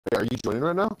Are you joining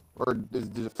right now, or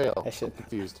did it fail? I'm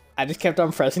confused. I just kept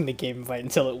on pressing the game invite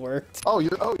until it worked. Oh,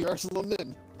 you're actually loading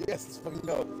in. Yes, let's fucking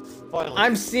go. Finally.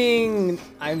 I'm seeing.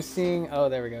 Oh,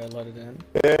 there we go. It loaded in.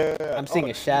 Yeah. I'm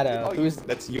seeing a shadow.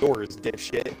 That's yours,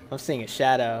 dipshit. I'm seeing a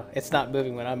shadow. It's not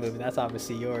moving when I'm moving. That's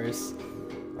obviously yours.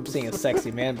 I'm seeing a sexy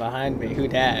man behind me. Who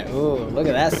dat? Ooh, look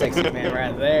at that sexy man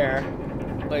right there.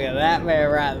 Look at that man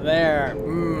right there.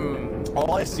 Mmm.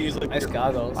 All I see is like nice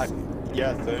goggles.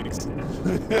 Yeah, thanks.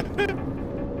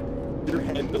 Your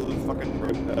head doesn't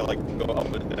fucking like go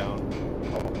up and down.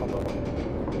 Oh, hello.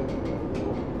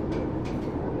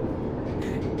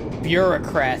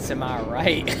 Bureaucrats, am I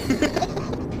right?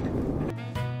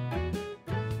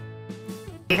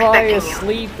 Probably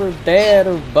asleep or dead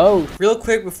or both. Real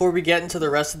quick before we get into the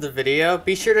rest of the video,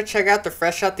 be sure to check out the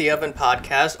Fresh Out the Oven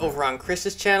podcast over on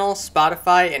Chris's channel,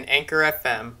 Spotify, and Anchor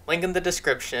FM. Link in the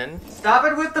description. Stop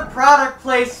it with the product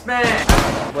placement!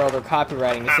 Bro, they're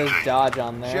copywriting. It says Dodge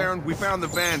on there. Sharon, we found the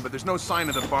van, but there's no sign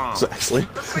of the bomb. So actually,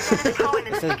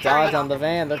 it says Dodge on the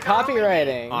van. They're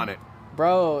copywriting. On it.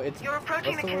 Bro, it's You're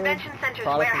approaching the convention center's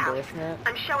product warehouse. endorsement.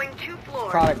 I'm showing 2 floors,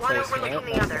 Product one placement.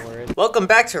 overlooking the other. Word. Welcome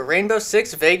back to Rainbow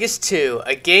Six Vegas 2,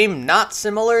 a game not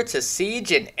similar to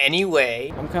Siege in any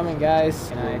way. I'm coming, guys.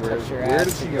 Can I touch your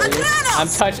ass? I'm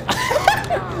touching.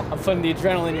 I'm putting the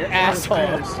adrenaline in your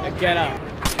asshole. Now get up.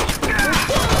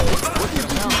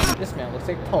 This man looks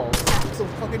like Pulse. so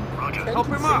fucking. Help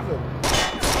him up.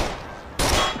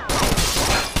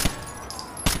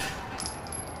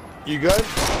 You good?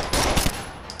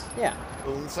 Yeah.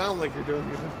 Doesn't sound like you're doing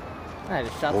good. I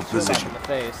just shot the shit in the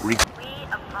face. We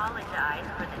apologize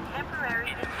for the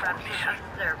temporary disruption of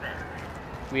service.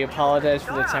 We apologize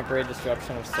for the temporary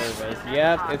disruption of service.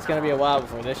 Yep, it's gonna be a while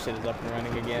before this shit is up and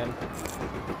running again.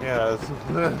 Yeah.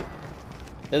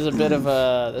 There's a bit of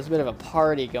a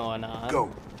party going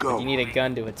on. Go. You need a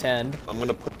gun to attend. I'm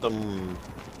gonna put them.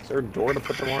 Is there a door to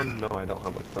put them on? No, I don't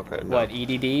have one. Okay. No. What,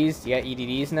 EDDs? You got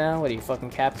EDDs now? What are you, fucking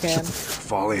Capcan?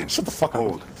 Fall in. Shut the fuck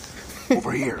Hold.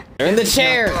 Over here. They're in the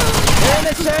chairs! They're in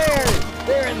the chairs!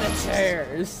 They're in the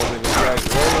chairs!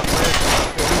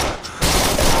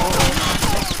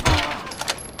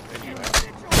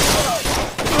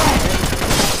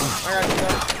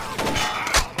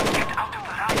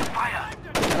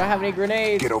 I don't have any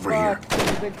grenades. Get over Fuck.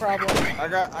 That's a big problem. I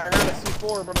got a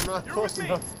C4, but I'm not close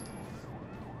enough.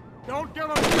 Don't get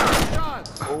him. Done.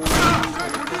 Oh,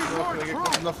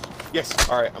 yes.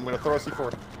 All right. I'm gonna throw a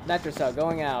C4. Nitro cell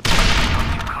going out.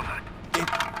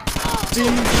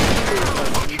 Fucking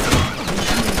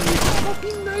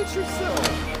nitro cell.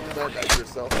 Not nitro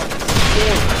cell. I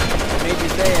made you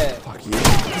say it. Fuck you.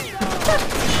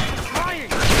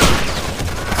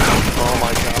 Oh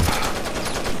my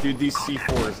god. Dude, these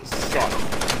C4s suck.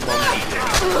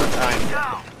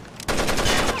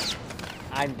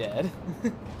 I'm dead.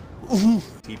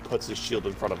 He puts his shield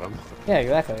in front of him. Yeah,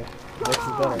 exactly. Makes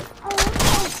it better.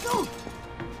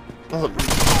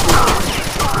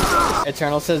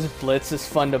 Eternal says Blitz is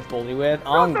fun to bully with.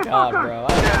 Oh god, bro.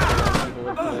 I love people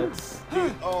with Blitz.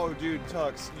 Dude,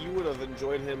 Tux, you would have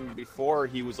enjoyed him before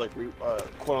he was like,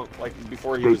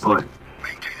 before he was like,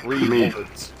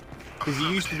 reworked. Because he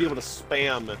used to be able to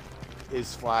spam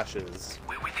his flashes.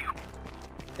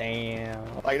 Damn.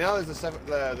 Like now there's a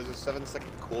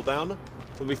 7-second cooldown,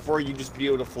 but before you just be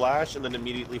able to flash and then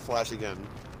immediately flash again.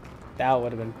 That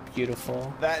would have been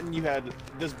beautiful. That and you had,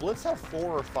 does Blitz have 4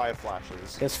 or 5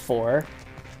 flashes? It's 4.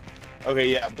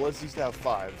 Okay, yeah, Blitz used to have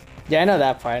 5. Yeah, I know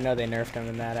that part. I know they nerfed him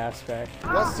in that aspect.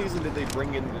 What season did they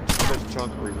bring in the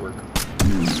chunk rework?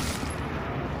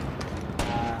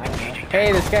 I don't know.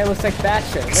 Hey, this guy looks like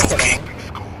Thatcher. Look at him.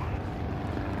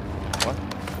 What?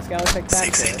 This guy looks like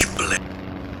Thatcher.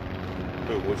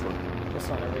 Who, which one? This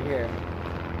one over here.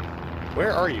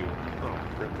 Where are you? Oh,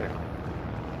 right there.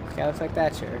 This guy looks like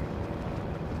Thatcher.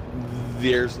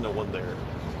 There's no one there.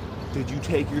 Did you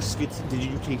take your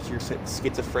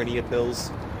schizophrenia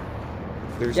pills?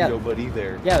 There's nobody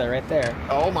there. Yeah, they're right there.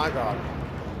 Oh my god.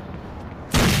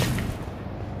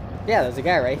 Yeah, there's a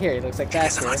guy right here. He looks like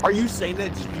Thatcher. Are you saying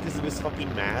that just because of his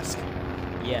fucking mask?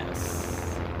 Yes.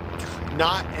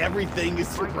 Not everything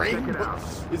is Rainbow.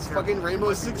 It's fucking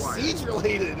Rainbow Six Siege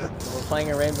related. We're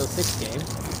playing a Rainbow Six game.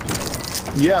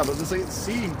 Yeah, but this ain't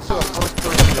Siege. So the first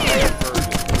person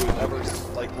I've ever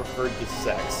like referred to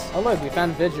sex. Oh look, we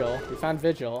found Vigil. We found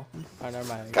Vigil. Oh, never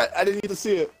mind. I didn't need to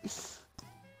see it.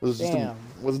 Was it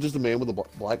just a man with a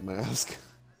black mask?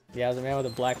 Yeah, it was a man with a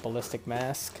black ballistic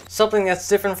mask. Something that's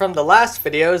different from the last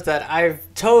video is that I've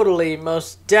totally,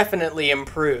 most definitely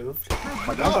improved.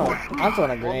 I'm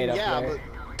throwing a grenade up there.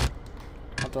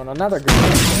 I'm throwing another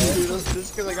grenade up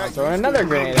there. I'm throwing another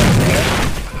grenade up there.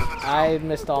 I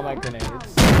missed all my grenades.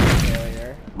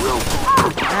 Failure.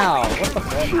 Ow, what the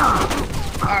fuck?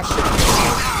 Ah, shit.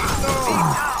 No!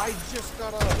 I just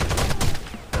got up.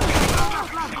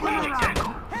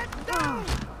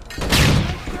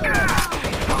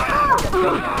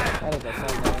 That is a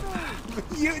fun man.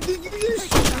 You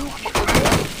just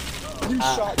shoot? You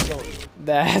shot Jung.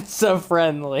 That's so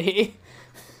friendly.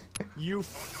 You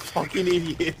fucking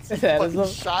idiot. You That is fucking a-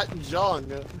 shot Jung.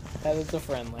 That is a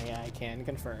friendly, I can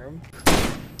confirm.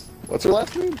 What's her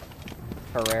last name?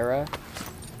 Herrera.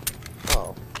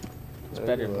 Oh. It's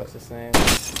better than what's his name.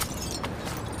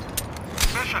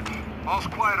 Mission, all's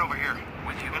quiet over here.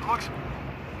 It looks...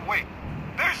 Wait,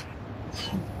 there's...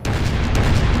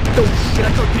 Oh shit,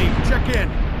 Echo Team, check in.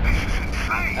 This is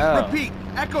insane. Oh. Repeat,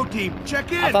 Echo Team, check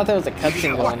in. I thought there was a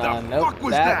cutscene What going the on. Nope. fuck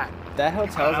was that? That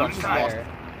hotel's on fire.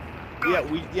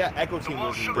 Yeah, Echo Team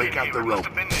was in Break out the rope.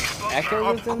 Echo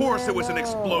was Of in course there? it was an No.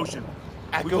 explosion.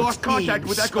 We Echo lost Team, contact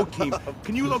with Echo shut Team. up.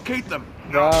 Can you locate them?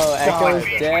 Bro, Echo's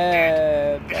God.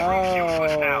 dead. This room's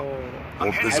useless now.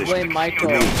 Oh. I blame Michael.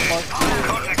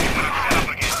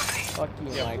 Fuck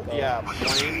you, Michael. Yeah,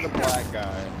 blame the black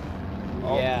guy.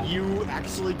 Oh, Yeah. you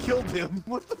actually killed him.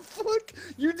 What the fuck?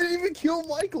 You didn't even kill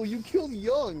Michael. You killed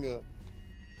Young.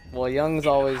 Well, Young's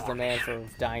always the man for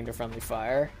dying to friendly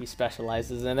fire. He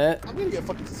specializes in it. I'm gonna get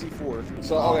fucking C4.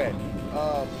 So, okay.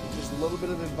 Just a little bit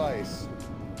of advice.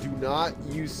 Do not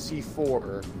use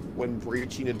C4 when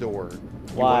breaching a door. You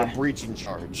Why? want a breaching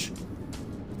charge.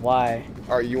 Why?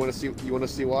 Alright, you wanna see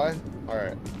why?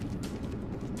 Alright.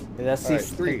 That's Alright,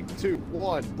 3, 2,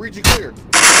 1, breaching clear.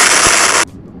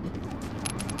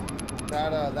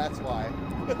 That's why.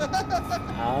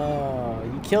 Oh,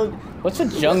 you killed. What's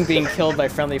with Jung being killed by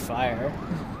friendly fire?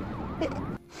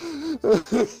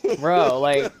 Bro,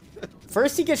 like,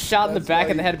 first he gets shot in the That's back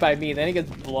why of the you- head by me, then he gets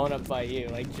blown up by you.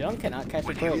 Like, Jung cannot catch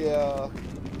a break. Yeah.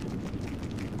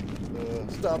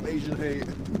 Stop Asian hate.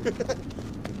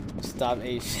 Stop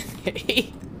Asian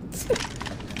hate.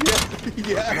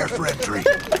 Yeah. Prepare for entry.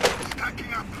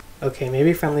 Okay,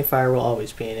 maybe friendly fire will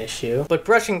always be an issue. But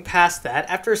brushing past that,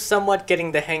 after somewhat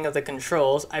getting the hang of the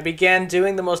controls, I began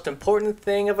doing the most important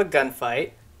thing of a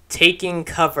gunfight, taking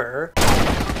cover.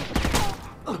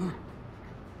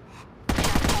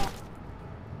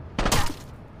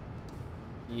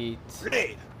 Yeet.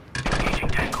 Grenade.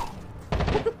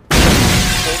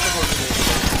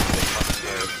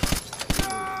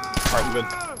 Alright, move in.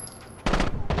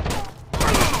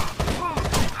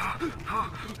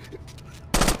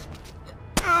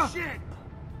 Shit!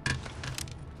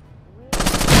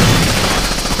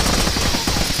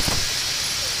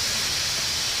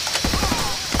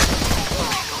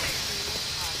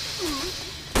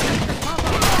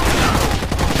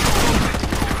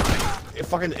 A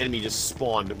fucking enemy just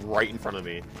spawned right in front of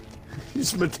me. He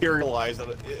just materialized out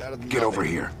of nothing. Get over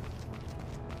here.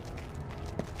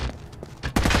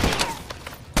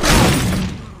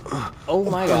 Oh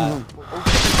my god. I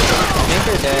think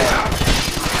they're dead.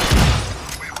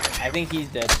 I think he's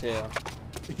dead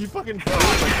too. He fucking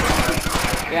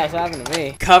Yeah, it's happened to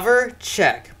me. Cover,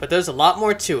 check, but there's a lot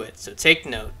more to it, so take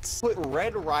notes. put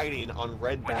red writing on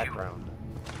red background.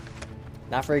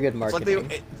 Not very good It's like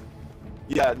marketing.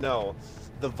 yeah, no.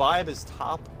 The vibe is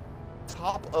top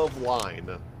of line.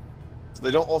 So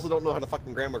they also don't know how to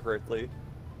fucking grammar correctly.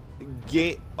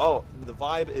 The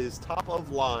vibe is top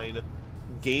of line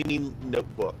gaming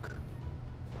notebook.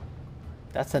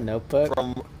 That's a notebook?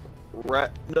 From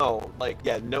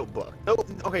notebook.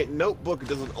 Okay, notebook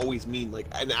doesn't always mean like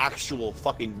an actual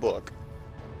fucking book.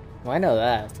 Well, I know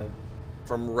that, but...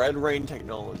 From Red Rain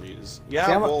Technologies. Yeah,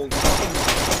 See, I'm a- well,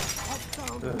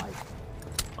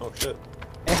 oh shit.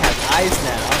 It has eyes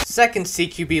now. Second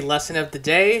CQB lesson of the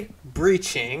day,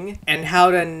 breaching, and how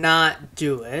to not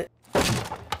do it.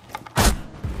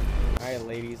 Alright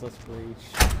ladies, let's breach.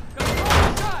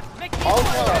 Oh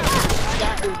god,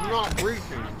 that is not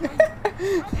breaching.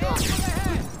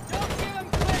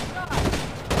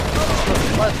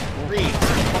 Let's breach.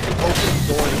 Fucking open the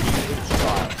door and be good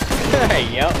shot.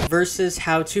 Yep. Versus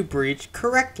how to breach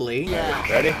correctly.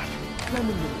 Ready?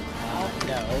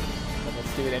 No, but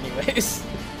let's do it anyways.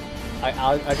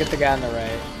 I'll get the guy on the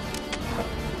right.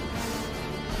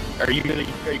 Are you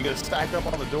gonna stack up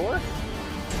on the door?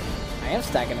 I am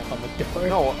stacking up on the door.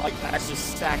 No, like actually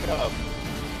stack up.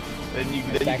 Then you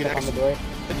Stack can up on the actually door.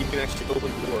 then you can actually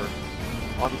open the door.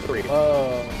 On 3.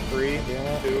 Whoa. 3, Am I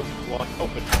doing it? 2, 1,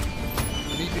 open.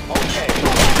 Okay.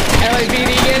 LAPD,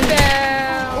 get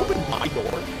down! Open my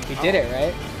door. We did it,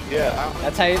 right? Yeah.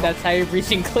 That's how you're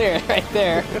breaching clear right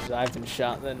there. I've been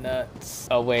shot in the nuts.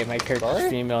 Oh wait, my character's Sorry?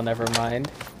 female, never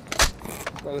mind. I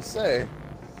was gonna say.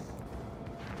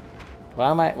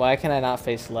 Why can I not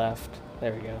face left?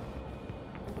 There we go.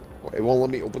 It won't let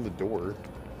me open the door.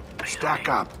 Stack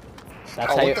up.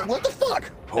 That's how you. What the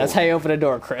fuck? That's how you open a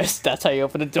door, Chris. That's how you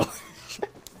open a door.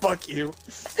 Fuck you.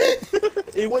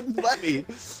 It wouldn't let me.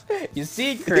 You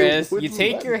see, Chris, you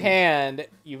take your hand,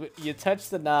 you touch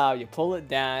the knob, you pull it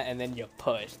down, and then you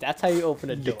push. That's how you open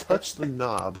a door. You touch the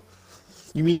knob.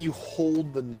 You mean you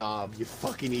hold the knob, you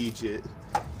fucking idiot.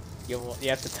 You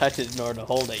have to touch it in order to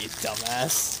hold it, you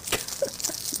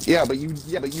dumbass. Yeah, but you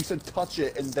said touch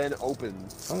it and then open.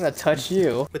 I'm gonna touch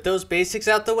you. With those basics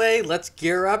out the way, let's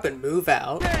gear up and move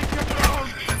out.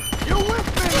 You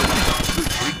with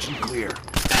me? Reach and clear.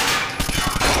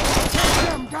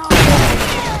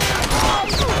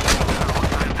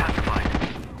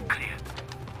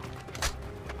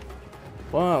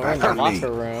 Whoa, we're in the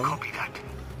locker room.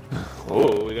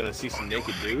 Oh, we're gonna see some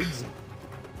naked dudes?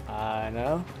 I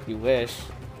know. You wish.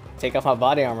 Take off my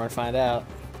body armor and find out.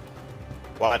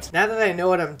 What? Now that I know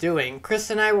what I'm doing, Chris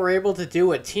and I were able to do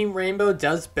what Team Rainbow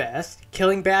does best,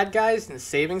 killing bad guys and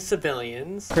saving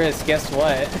civilians. Chris, guess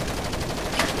what?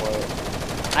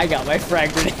 What? I got my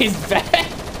frag grenades back.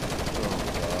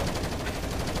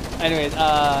 Oh, Anyways,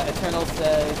 Eternal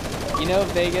says, you know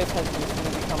Vegas has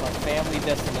recently become a family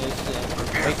destination.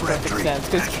 Makes perfect sense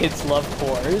because kids love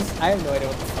whores. I have no idea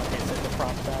what the fuck is in the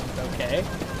prompt that, but okay.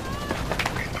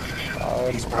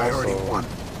 He's priority one.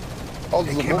 Oh,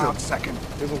 there's Take a him woman. out second.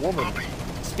 There's a woman.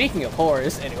 Speaking of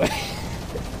whores, anyway.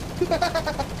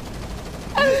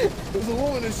 There's a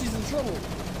woman and she's in trouble.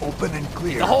 Open and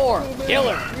clear. The whore! Oh, man. Kill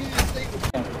her! We need to stay with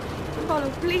Apollo,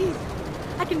 please.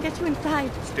 I can get you inside.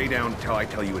 Stay down until I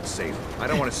tell you it's safe. I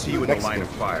don't want to see you in the line of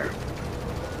fire.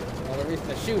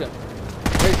 Shoot him.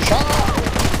 Hey, shut up!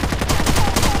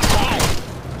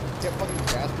 Get fucking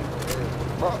gasping for air.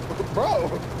 Bro,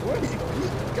 what are you?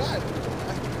 God,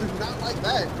 not like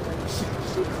that. She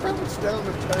crouched down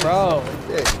and turned. Bro.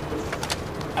 Okay.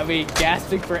 I mean,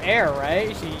 gasping for air,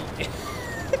 right?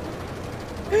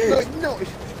 No,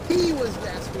 he was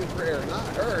gasping for air, not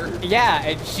her. Yeah,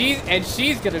 and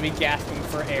she's gonna be gasping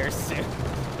for air soon.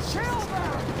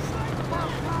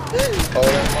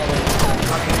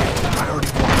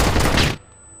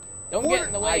 Don't get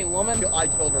in the way, woman. I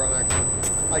killed her on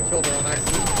accident. I killed her on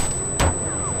accident.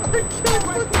 I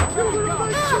killed her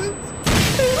on accident.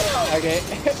 Okay,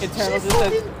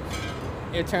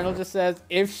 Eternal just says,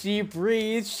 if she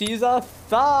breathes, she's a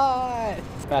thought.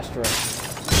 Faster.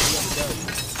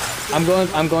 I'm going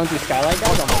through skylight,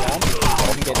 guys. Oh my god.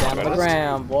 Let me get down on the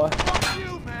ground, boy. Fuck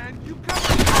you, man. You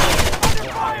coming under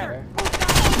fire. Don't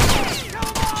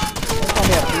call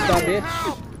me a puta, bitch.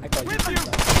 I call you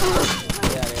puta.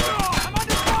 Yeah. I'm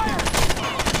under fire.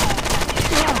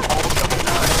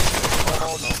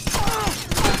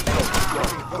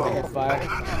 Fire.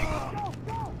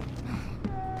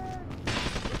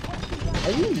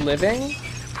 Are you living?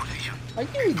 Are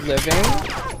you living?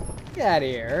 Get out of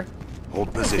here.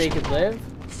 Hold They position. could live.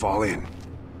 Fall in.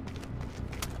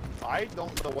 I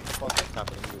don't know what the fuck is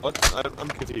happening. What? I'm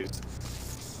confused.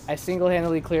 I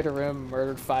single-handedly cleared a room,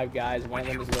 murdered 5 guys. One of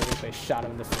them is living, so I shot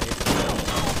him in the face.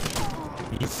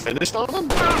 You finished on him?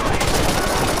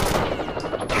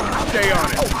 Stay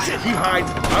on it. Oh, shit. He hides.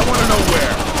 I want to know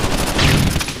where.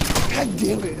 God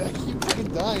damn it! I keep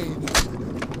fucking dying.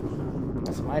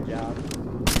 That's my job.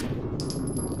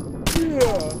 Yeah. I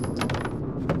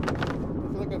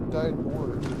feel like I've died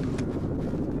more.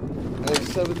 I have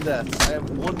 7 deaths. I have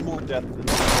 1 more death than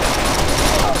that.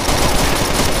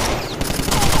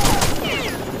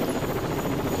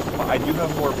 I do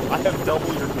have more. I have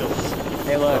double your kills.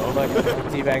 Hey, look, I'm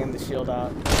teabagging the shield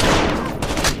out.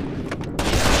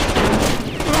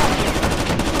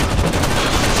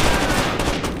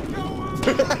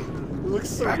 Looks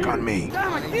so Back weird. on me.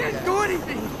 Damn, I didn't do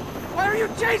anything! Why are you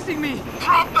chasing me?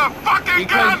 Drop the fucking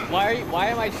Because why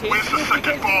am I chasing you?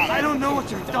 I don't know what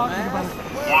you're talking about.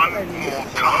 One more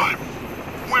time.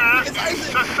 Where is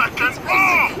the second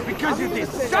ball? Because you did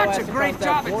such a great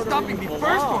job at stopping the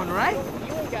first one, right?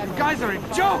 You guys are a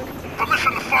joke!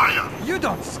 Permission to fire. You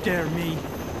don't scare me.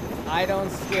 I don't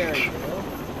scare you.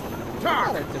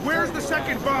 Tar, where's the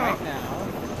second bomb? Right now.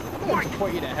 I'm gonna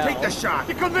report you to hell. Take the shot.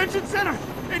 The convention center!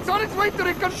 It's on its way to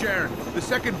the Sharon, the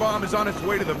second bomb is on its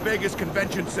way to the Vegas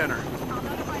Convention Center. I'll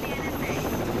notify the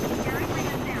NSA. Jerry, bring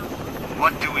us down.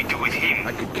 What do we do with him?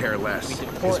 I could care less. We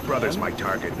deport His brother's him. my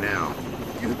target now.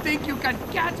 You think you can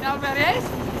catch Alvarez?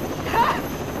 Ha!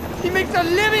 He makes a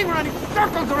living running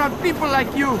circles around people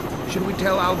like you! Should we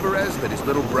tell Alvarez that his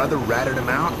little brother ratted him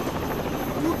out?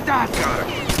 Putas! Got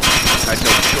him. Had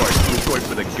no choice. He was going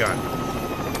for the gun.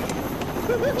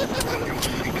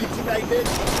 Tonight,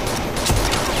 bitch.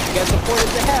 You get deported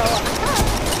to hell.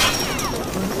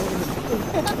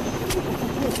 What?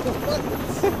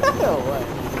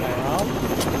 Am I wrong?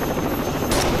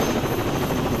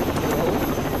 No.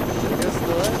 Just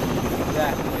do it?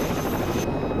 Exactly.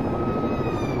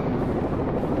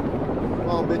 Come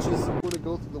on, bitches. I'm gonna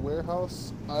go through the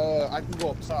warehouse. I can go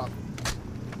up top.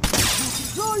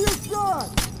 Show your gun!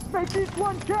 Make each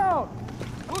one count!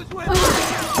 Who's with me?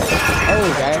 Oh,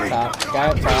 guy up top. Guy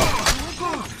up top.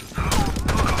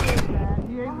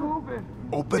 He ain't moving.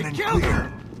 Open and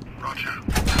clear. Roger.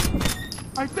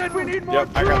 I said we need more Yep,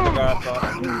 I got the room. guy up top.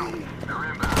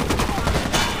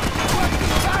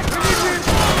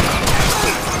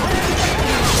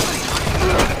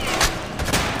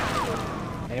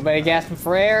 Anybody gasping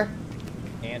for air?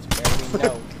 Answer better be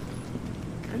no.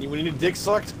 Anyone need a dick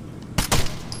sucked?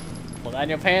 Pull down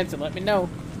your pants and let me know.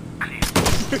 I'm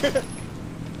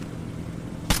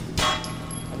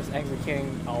just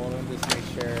executing all of them just to make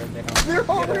sure they don't. They're get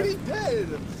already up. dead.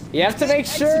 You have to make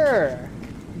sure.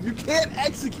 You can't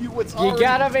execute what's You already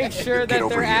gotta make dead. sure that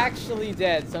over they're here. actually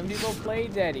dead. Some people play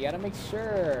dead. You gotta make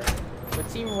sure. We're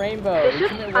Team Rainbow. We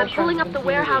commit I'm war pulling crimes up in the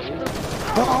warehouse. community.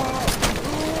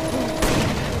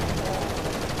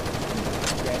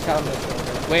 Yeah, shot him in the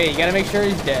shoulder. Wait, you gotta make sure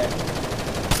he's dead.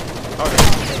 Okay.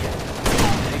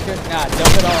 Make sure. Nah,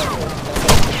 dump it all.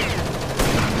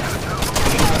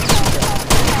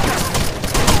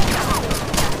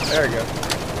 There we go. Yeah,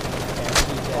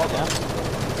 he's dead now.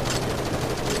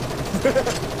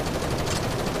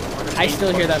 I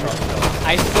still hear that.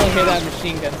 I still hear that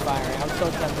machine gun firing. I'm so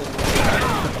tempted.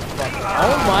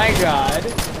 Oh my god!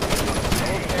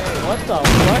 What the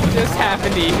fuck just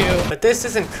happened to you? But this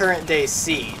isn't current day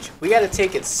Siege. We gotta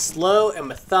take it slow and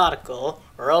methodical,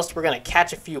 or else we're gonna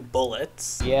catch a few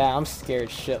bullets. Yeah, I'm scared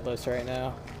shitless right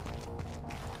now.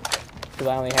 Cause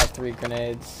I only have 3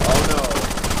 grenades. Oh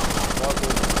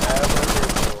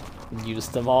no.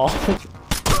 Used them all.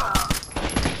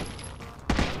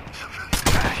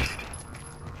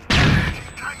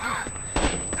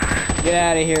 Get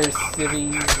out of here,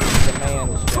 civvies. This is the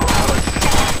man's job.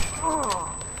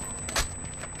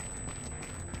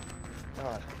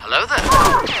 Hello there.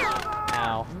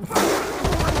 Ow.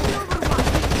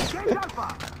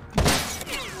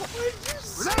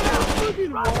 You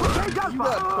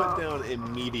got put down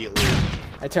immediately.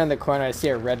 I turn the corner, I see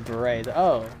a red beret.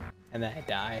 Oh, and then I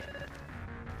die.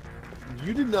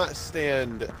 You did not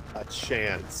stand a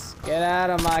chance. Get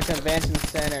out of my convention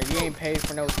center. You ain't paid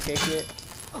for no ticket.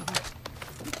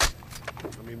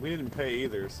 I mean, we didn't pay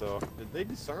either, so... Did they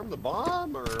disarm the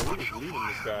bomb, or are we just leaving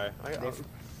this guy?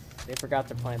 They forgot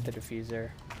to plant the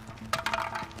diffuser.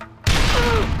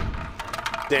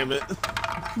 Damn it.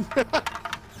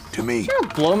 To me. You're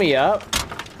gonna blow me up?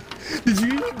 Did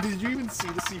you even see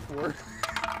the C4?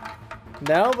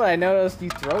 No, but I noticed you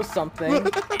throw something.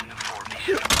 That's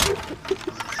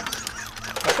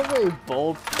a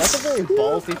very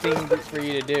ballsy thing for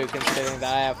you to do, considering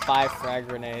that I have 5 frag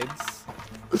grenades.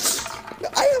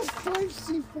 I have 5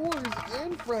 C4s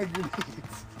and frag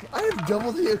grenades. I have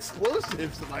double the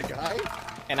explosives, my guy.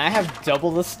 And I have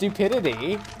double the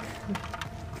stupidity.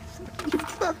 You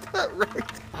got that right.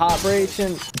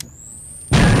 Operation.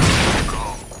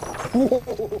 Whoa.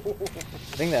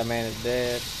 I think that man is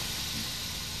dead.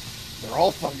 They're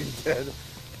all fucking dead.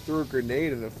 Threw a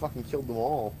grenade and it fucking killed them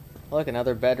all. Look,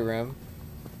 another bedroom.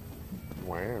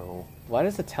 Wow. Why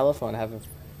does the telephone have a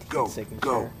signature?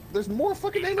 Go. There's more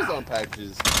fucking Amazon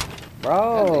packages.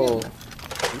 Bro,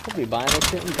 people be buying this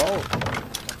shit in bulk.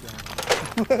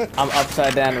 I'm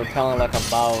upside down repelling like a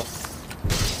boss.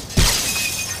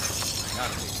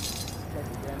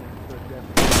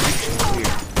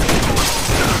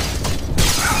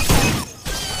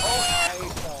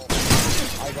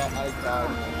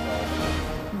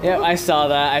 Yeah, I saw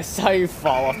that. I saw you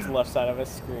fall off the left side of a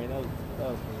screen. That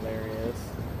was hilarious.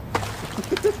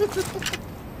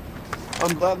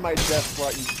 I'm glad my death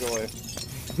brought you joy.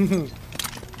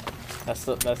 That's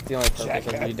the only purpose of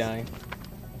me Jackass. dying.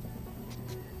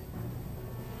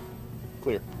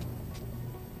 Clear.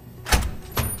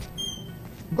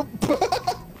 I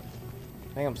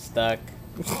think I'm stuck.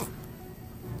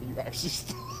 You actually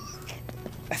stuck.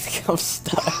 I think I'm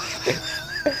stuck.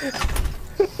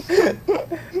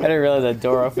 I didn't realize that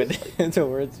door opened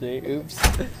towards me. Oops.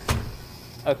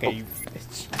 Okay, you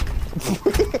bitch.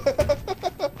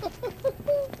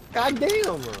 God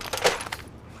damn!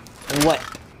 What?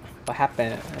 What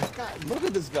happened? God, look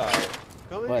at this guy.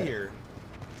 Come What? in here.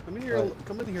 Come in here. What?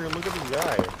 Come in here and look at this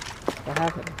guy. What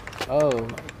happened? Oh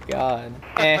my god.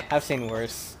 I've seen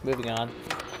worse. Moving on.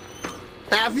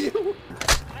 Have you?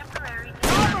 Temporary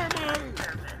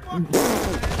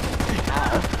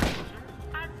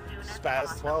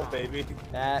Spaz 12, baby.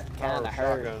 That Power kinda of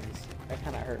hurt. shotguns. That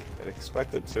kind of hurt. I'd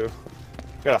expect it to.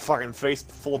 Got a fucking face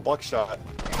full of buckshot.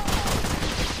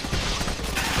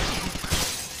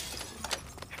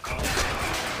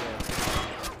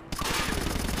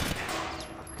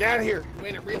 Get out of here!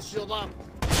 Wait, it real shield up.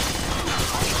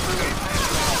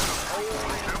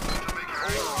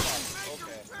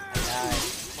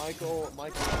 Michael, you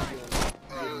did not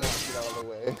get out of the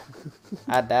way.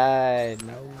 I died.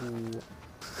 No.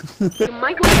 You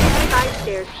might want to try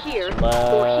stairs here or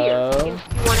here. If you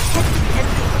want to head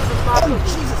to the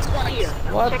entrance to the lobby here.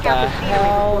 What Check the out the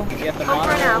hell? scenery. Get the Over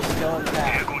and out. monorail still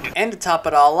intact. And to top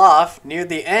it all off, near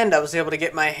the end I was able to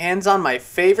get my hands on my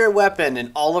favorite weapon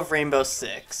in all of Rainbow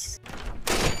Six.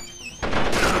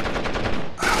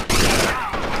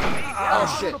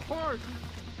 Oh shit.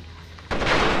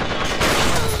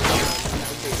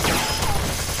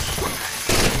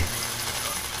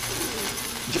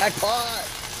 Jackpot!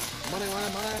 Money,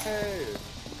 money, money!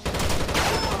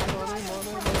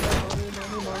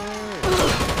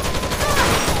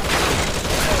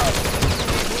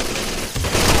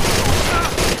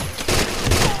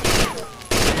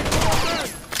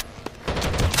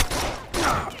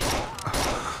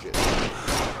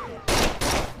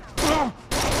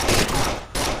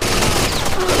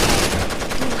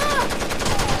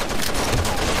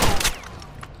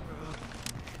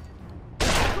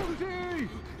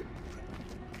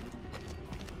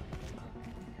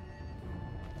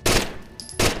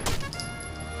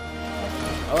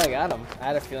 Oh, I got him. I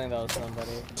had a feeling that was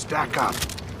somebody. Stack up.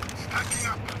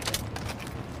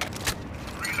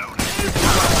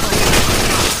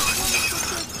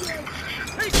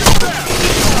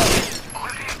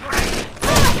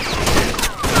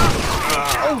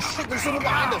 Oh shit, there's someone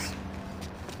behind us!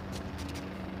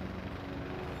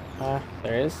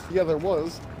 There is? Yeah, there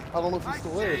was. I don't know if he's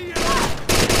still there.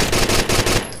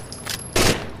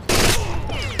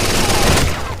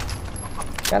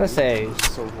 Gotta say, It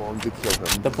took so long to kill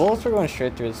him. the bullets were going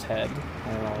straight through his head.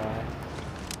 I don't know why.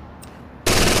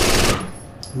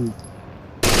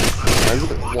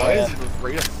 Why is the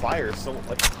rate of fire so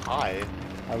like high?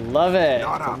 I love it.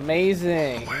 Not It's up.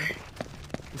 amazing.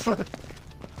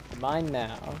 Mine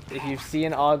now. If you see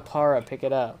an Og Para, pick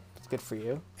it up. It's good for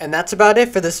you. And that's about it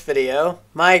for this video.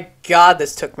 My god,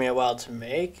 this took me a while to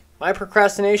make. My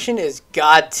procrastination is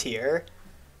god tier.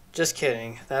 Just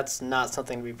kidding. That's not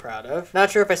something to be proud of. Not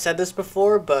sure if I said this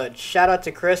before, but shout out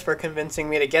to Cris for convincing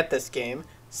me to get this game.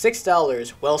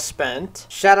 $6 well spent.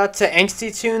 Shout out to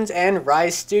Angsty Tunes and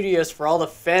Rise Studios for all the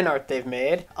fan art they've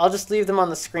made. I'll just leave them on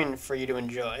the screen for you to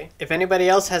enjoy. If anybody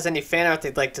else has any fan art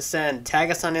they'd like to send,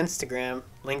 tag us on Instagram,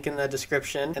 link in the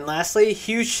description. And lastly,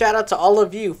 huge shout out to all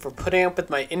of you for putting up with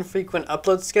my infrequent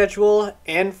upload schedule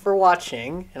and for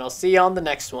watching. And I'll see you on the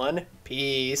next one.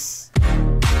 Peace.